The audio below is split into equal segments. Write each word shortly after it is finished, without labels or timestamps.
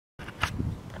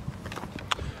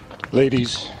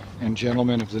Ladies and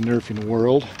gentlemen of the nerfing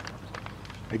world,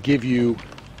 I give you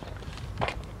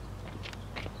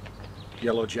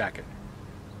YellowJacket.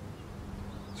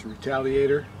 It's a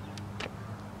Retaliator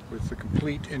with the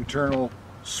complete internal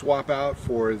swap out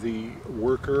for the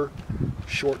worker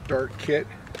short dart kit.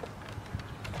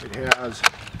 It has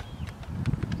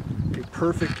a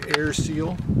perfect air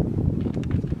seal.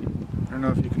 I don't know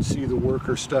if you can see the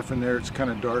worker stuff in there, it's kind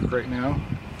of dark right now.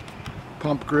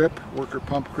 Pump grip, worker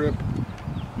pump grip,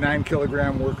 9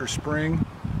 kilogram worker spring,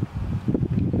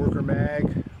 worker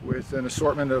mag with an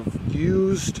assortment of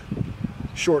used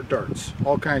short darts,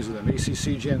 all kinds of them,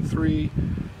 ACC Gen 3,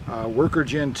 worker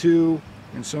Gen 2,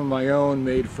 and some of my own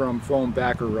made from foam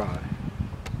backer rod.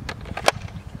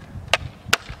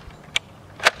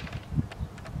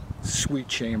 Sweet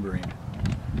chambering.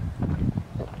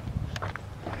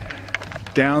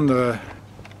 Down the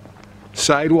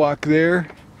sidewalk there,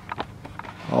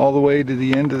 all the way to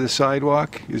the end of the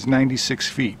sidewalk, is 96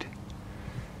 feet.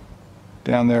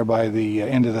 Down there by the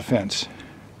end of the fence.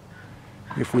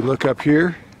 If we look up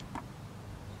here,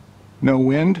 no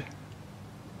wind.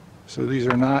 So these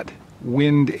are not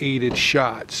wind-aided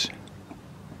shots.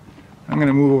 I'm going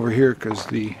to move over here because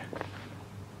the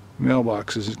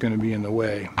mailbox is going to be in the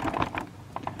way.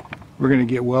 We're going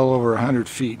to get well over 100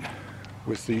 feet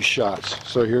with these shots.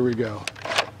 So here we go.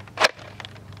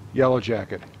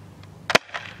 YellowJacket.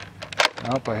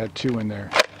 Nope, I had 2 in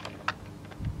there.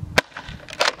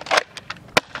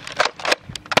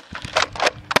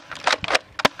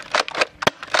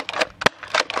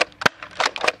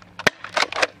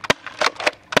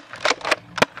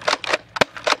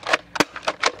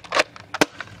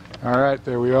 Alright,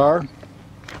 there we are.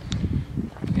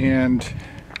 And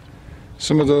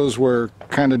some of those were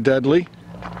kind of deadly.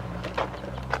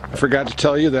 I forgot to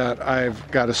tell you that I've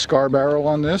got a scar barrel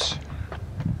on this.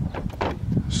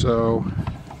 So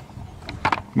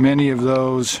many of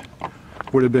those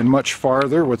would have been much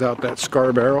farther without that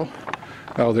scar barrel.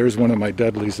 Oh, there's one of my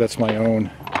deadlies. That's my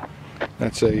own.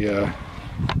 That's a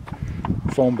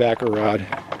foam backer rod.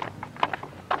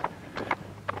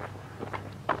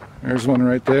 There's one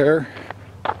right there.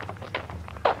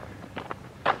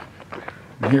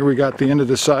 And here we got the end of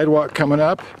the sidewalk coming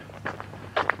up.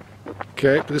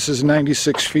 Okay, this is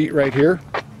 96 feet right here.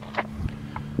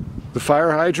 The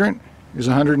fire hydrant is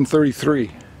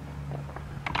 133.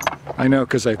 I know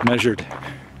because I've measured.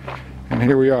 And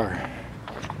here we are.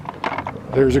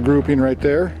 There's a grouping right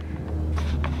there.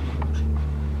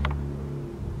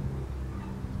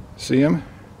 See them?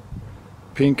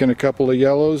 Pink and a couple of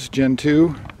yellows, Gen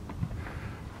 2.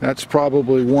 That's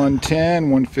probably 110,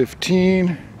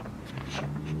 115.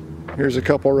 Here's a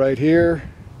couple right here.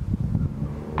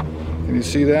 Can you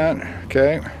see that?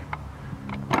 Okay.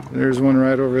 There's one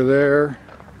right over there.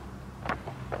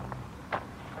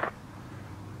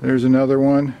 There's another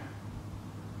one.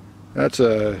 That's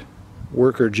a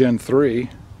worker Gen 3.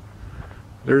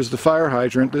 There's the fire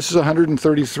hydrant. This is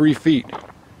 133 feet.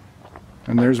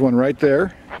 And there's one right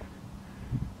there.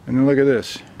 And then look at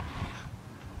this.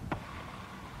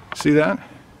 See that?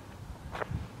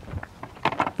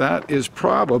 That is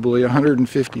probably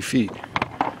 150 feet.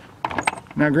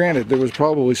 Now granted, there was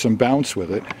probably some bounce with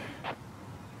it.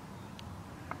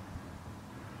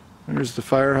 There's the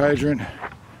fire hydrant.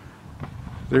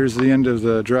 There's the end of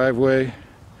the driveway.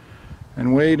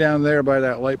 And way down there by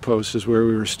that light post is where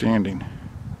we were standing.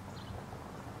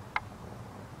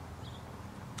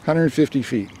 150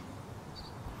 feet.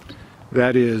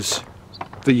 That is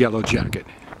the YellowJacket.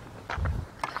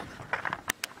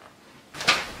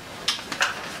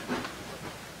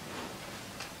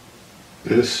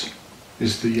 This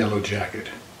is the YellowJacket.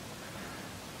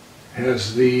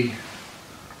 Has the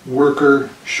worker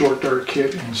short dart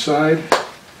kit inside.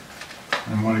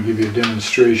 I want to give you a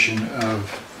demonstration of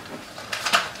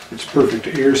its perfect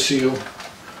air seal.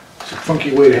 It's a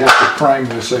funky way to have to prime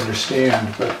this, I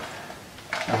understand, but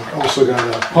I've also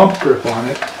got a pump grip on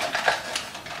it,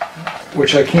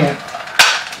 which I can't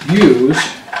use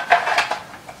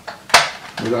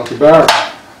without the barrel.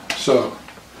 So,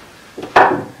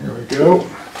 here we go.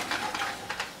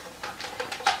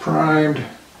 It's primed,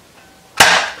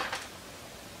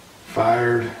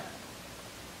 fired,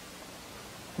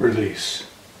 release.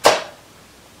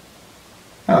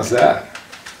 How's that?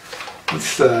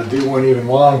 Let's do one even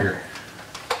longer.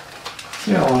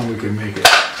 See how long we can make it.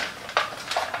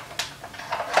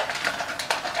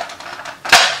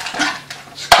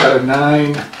 It's got a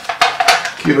 9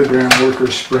 kilogram worker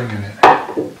spring in it.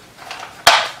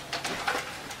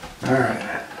 Alright.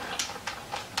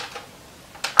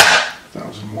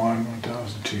 1001,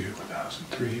 1002,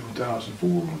 1003, 1004,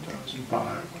 1005,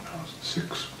 1006.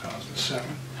 1006, 1007,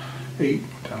 8,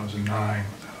 1009,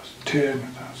 1010,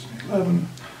 1011,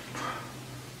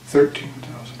 13,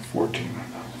 1014,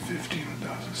 1015,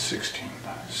 1016,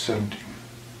 1017,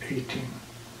 18,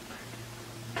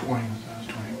 20,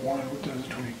 1021,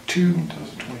 1022,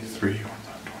 1023,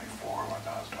 1024,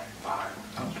 1025,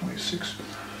 1026,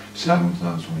 7,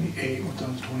 1028,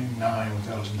 1029,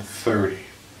 1030.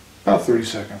 About 30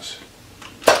 seconds.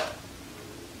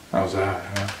 How's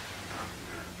that, huh?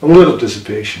 A little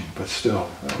dissipation, but still,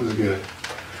 that was good.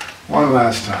 One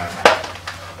last time.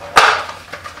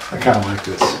 I kind of like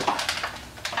this.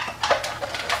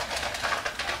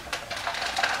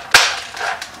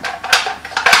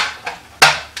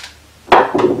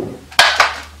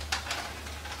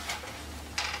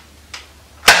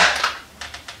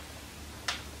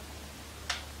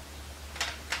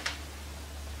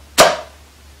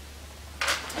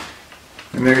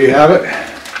 And there you have it.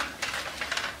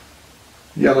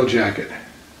 YellowJacket.